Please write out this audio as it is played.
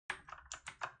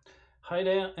Hi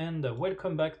there and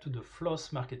welcome back to the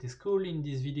Floss Marketing School. In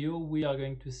this video we are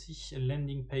going to see a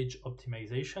landing page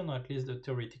optimization, or at least the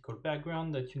theoretical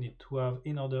background that you need to have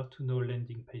in order to know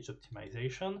landing page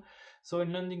optimization. So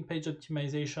in landing page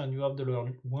optimization you have the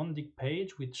landing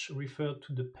page, which refers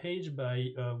to the page by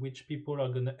which people are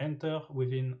going to enter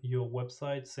within your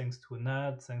website thanks to an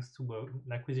ad, thanks to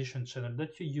an acquisition channel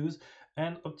that you use,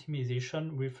 and optimization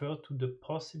refers to the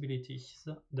possibilities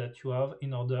that you have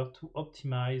in order to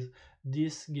optimize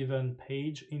this given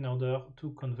page in order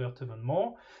to convert even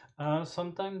more.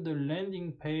 Sometimes the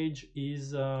landing page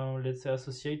is let's say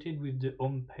associated with the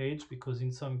home page, because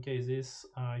in some cases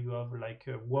you have like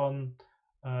a one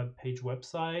page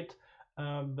website,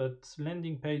 but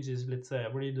landing page is, let's say,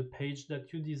 really the page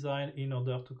that you design in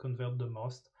order to convert the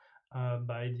most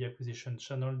by the acquisition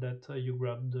channel that you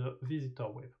grab the visitor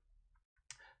with.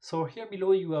 So here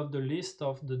below you have the list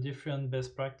of the different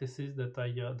best practices that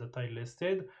I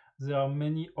listed. There are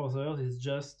many others. It's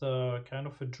just kind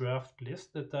of a draft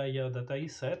list that I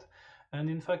set.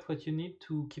 And in fact, what you need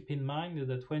to keep in mind is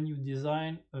that when you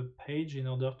design a page in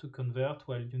order to convert,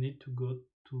 well, you need to go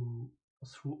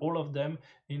through all of them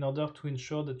in order to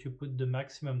ensure that you put the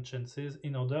maximum chances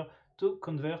in order to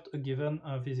convert a given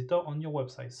visitor on your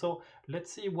website. So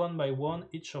let's see one by one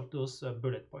each of those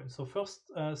bullet points. So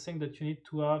first thing that you need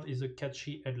to have is a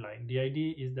catchy headline. The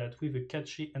idea is that with a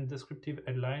catchy and descriptive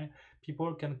headline,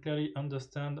 people can clearly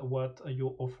understand what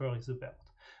your offer is about.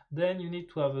 Then you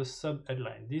need to have a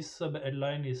sub-headline. This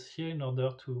sub-headline is here in order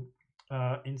to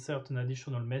insert an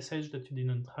additional message that you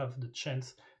didn't have the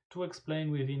chance to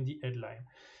explain within the headline.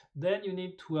 Then you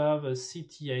need to have a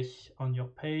CTA on your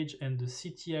page, and the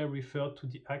CTA refers to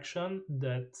the action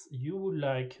that you would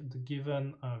like the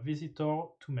given visitor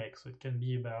to make. So it can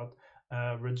be about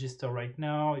register right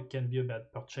now, it can be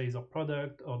about purchase a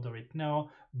product, order it now,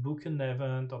 book an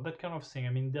event, or that kind of thing.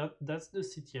 I mean, that's the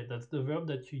CTA, that's the verb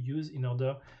that you use in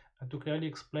order to clearly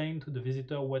explain to the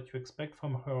visitor what you expect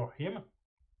from her or him.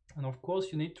 And of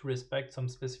course you need to respect some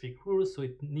specific rules, so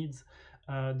it needs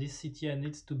this CTA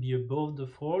needs to be above the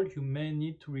fold. You may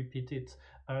need to repeat it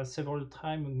several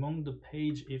times among the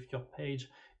page. If your page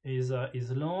is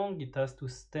long, it has to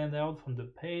stand out from the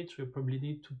page. You probably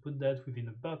need to put that within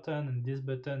a button, and this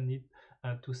button needs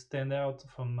to stand out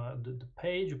from the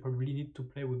page. You probably need to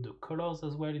play with the colors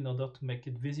as well in order to make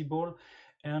it visible.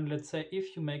 And let's say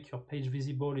if you make your page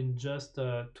visible in just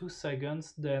 2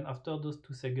 seconds, then after those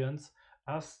 2 seconds,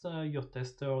 ask your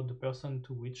tester, the person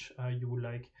to which you would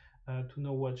like to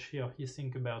know what she or he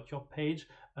think about your page,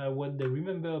 what they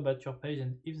remember about your page,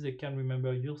 and if they can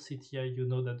remember your CTA, you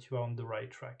know that you are on the right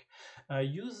track.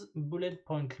 Use bullet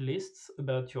point lists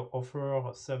about your offer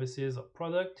or services or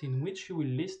product, in which you will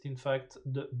list in fact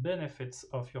the benefits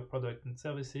of your product and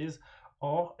services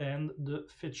and the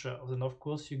features, and of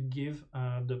course you give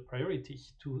the priority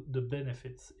to the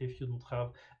benefits if you don't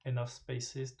have enough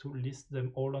spaces to list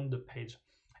them all on the page.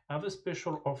 Have a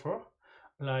special offer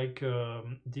like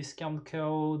discount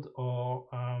code or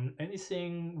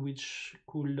anything which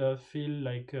could feel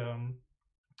like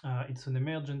it's an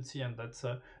emergency, and that's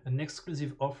an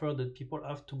exclusive offer that people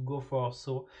have to go for.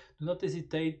 So do not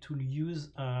hesitate to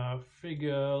use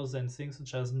figures and things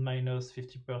such as minus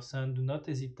 50%. Do not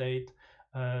hesitate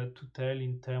to tell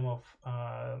in terms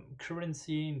of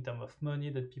currency, in terms of money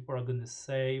that people are going to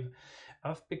save.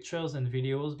 Have pictures and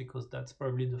videos, because that's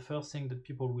probably the first thing that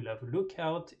people will have a look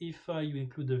at. If you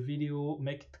include a video,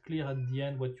 make it clear at the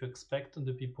end what you expect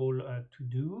the people to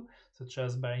do, such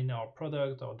as buy now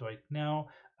product or do it now.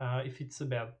 If it's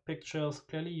about pictures,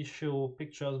 clearly you show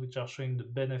pictures which are showing the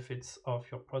benefits of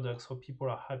your product, so people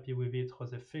are happy with it, how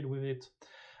they feel with it.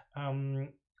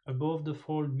 Above the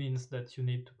fold means that you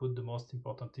need to put the most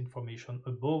important information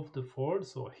above the fold.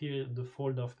 So here the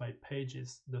fold of my page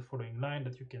is the following line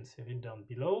that you can see it down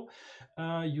below.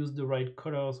 Use the right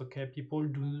colors. Okay, people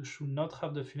should not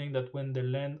have the feeling that when they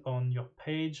land on your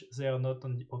page they are not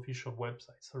on the official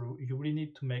website. So you really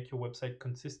need to make your website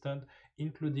consistent,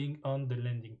 including on the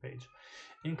landing page.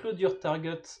 Include your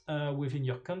target within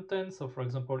your content. So for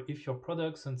example, if your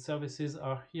products and services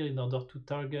are here in order to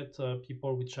target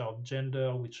people which are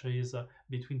gender, which is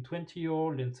between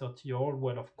 20-year-old and 30-year-old,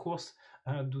 well, of course,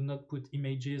 do not put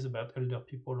images about elder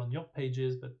people on your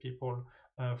pages, but people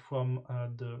from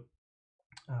the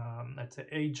let's say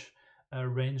age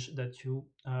range that you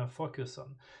focus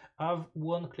on. Have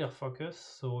one clear focus,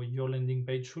 so your landing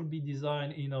page should be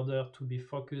designed in order to be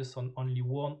focused on only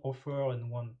one offer and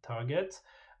one target.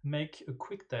 Make a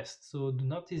quick test, so do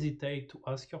not hesitate to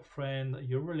ask your friend,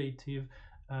 your relative,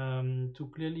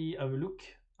 to clearly have a look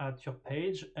at your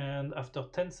page, and after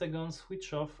 10 seconds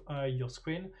switch off your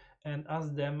screen and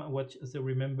ask them what they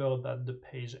remember about the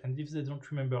page. And if they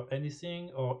don't remember anything,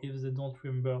 or if they don't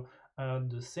remember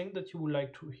the thing that you would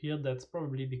like to hear, that's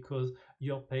probably because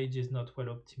your page is not well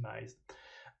optimized.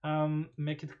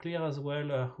 Make it clear as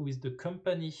well who is the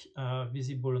company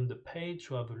visible on the page.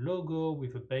 You have a logo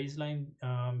with a baseline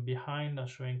behind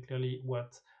showing clearly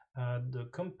what the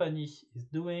company is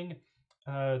doing.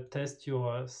 Test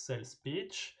your sales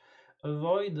pitch.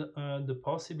 Avoid the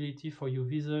possibility for your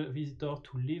visitor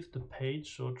to leave the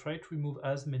page, so try to remove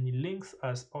as many links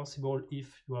as possible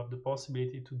if you have the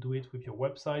possibility to do it with your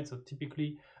website. So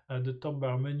typically the top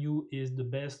bar menu is the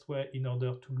best way in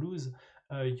order to lose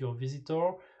your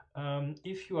visitor.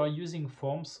 If you are using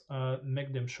forms,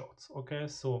 make them short, okay?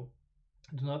 So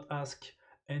do not ask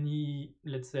any,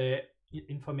 let's say,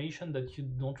 information that you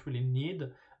don't really need,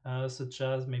 such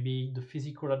as maybe the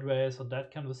physical address or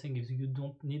that kind of thing, if you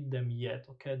don't need them yet,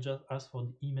 okay? Just ask for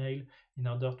the email in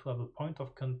order to have a point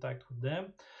of contact with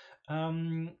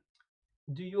them.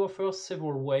 Do you offer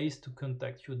several ways to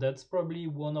contact you? That's probably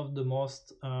one of the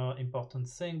most important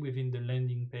things within the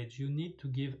landing page. You need to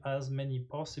give as many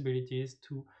possibilities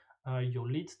to your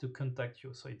leads to contact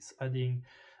you. So it's adding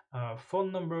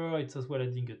phone number, it's as well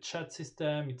adding a chat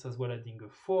system, it's as well adding a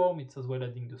form, it's as well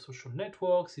adding the social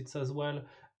networks, it's as well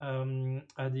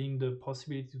adding the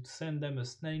possibility to send them a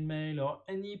snail mail or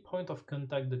any point of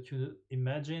contact that you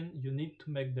imagine. You need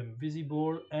to make them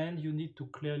visible, and you need to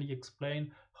clearly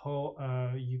explain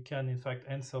how you can in fact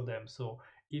answer them. So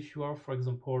if you are, for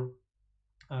example,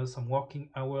 some working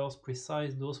hours,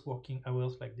 precise those working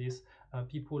hours like this,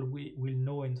 people will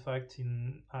know in fact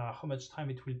in how much time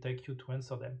it will take you to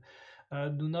answer them.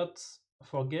 Do not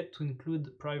forget to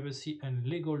include privacy and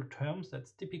legal terms.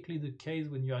 That's typically the case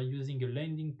when you are using a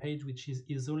landing page which is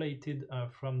isolated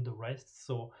from the rest.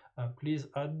 So please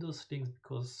add those links,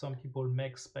 because some people may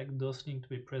expect those links to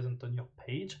be present on your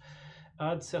page.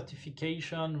 Add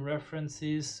certification,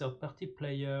 references, third-party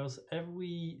players,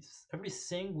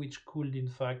 everything which could in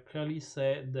fact clearly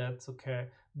say that, okay,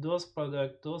 those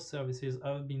products, those services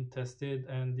have been tested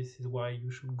and this is why you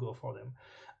should go for them.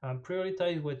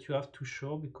 Prioritize what you have to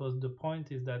show, because the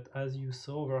point is that, as you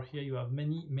saw over here, you have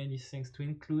many things to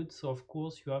include. So of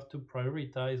course you have to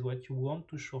prioritize what you want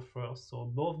to show first. So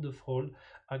above the fold,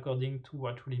 according to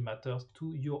what really matters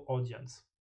to your audience.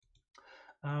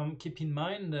 Keep in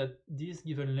mind that this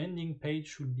given landing page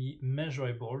should be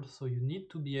measurable, so you need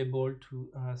to be able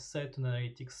to set an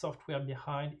analytics software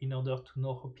behind in order to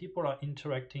know how people are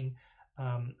interacting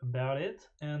about it,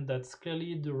 and that's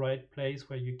clearly the right place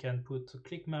where you can put a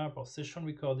click map or session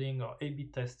recording or A/B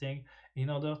testing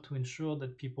in order to ensure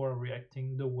that people are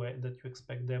reacting the way that you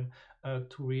expect them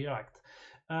to react.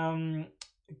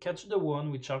 Catch the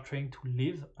one which are trying to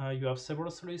leave. You have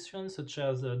several solutions such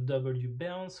as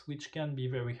WBounce, which can be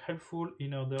very helpful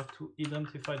in order to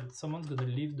identify that someone's going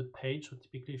to leave the page. So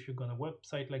typically if you're on a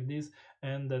website like this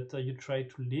and that you try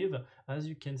to leave, as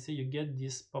you can see, you get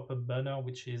this pop-up banner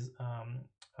which is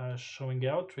showing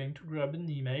out, trying to grab an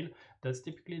email. That's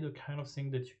typically the kind of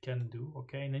thing that you can do,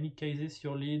 okay? In any cases,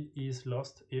 your lead is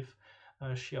lost if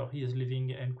she or he is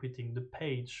leaving and quitting the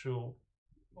page, so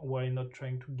why not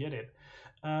trying to get it?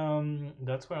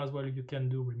 That's where as well you can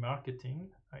do remarketing.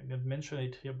 I didn't mention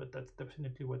it here, but that's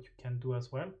definitely what you can do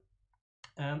as well.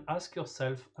 And ask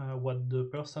yourself what the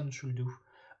person should do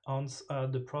once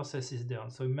the process is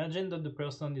done. So imagine that the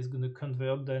person is going to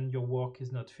convert, then your work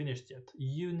is not finished yet.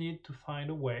 You need to find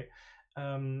a way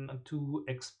to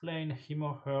explain him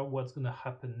or her what's going to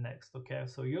happen next, okay?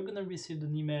 So you're going to receive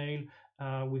an email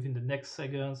within the next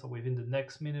seconds or within the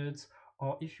next minutes,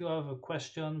 or if you have a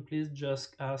question, please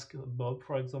just ask Bob,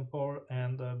 for example,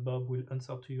 and Bob will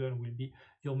answer to you and will be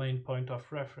your main point of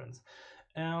reference.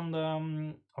 And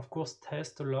of course,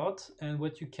 test a lot. And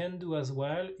what you can do as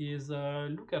well is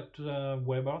look at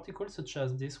web articles such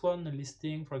as this one,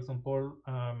 listing, for example,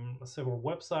 several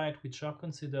websites which are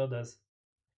considered as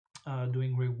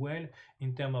doing very well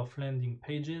in terms of landing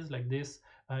pages like this.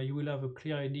 You will have a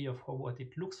clear idea of what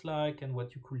it looks like and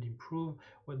what you could improve,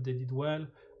 what they did well,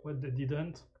 what they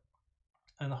didn't,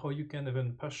 and how you can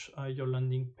even push your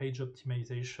landing page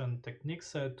optimization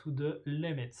techniques to the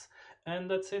limits. And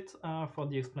that's it for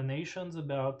the explanations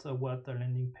about what a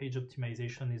landing page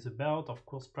optimization is about. Of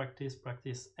course, practice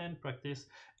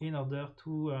in order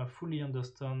to fully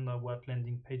understand what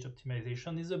landing page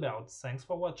optimization is about. Thanks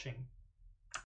for watching.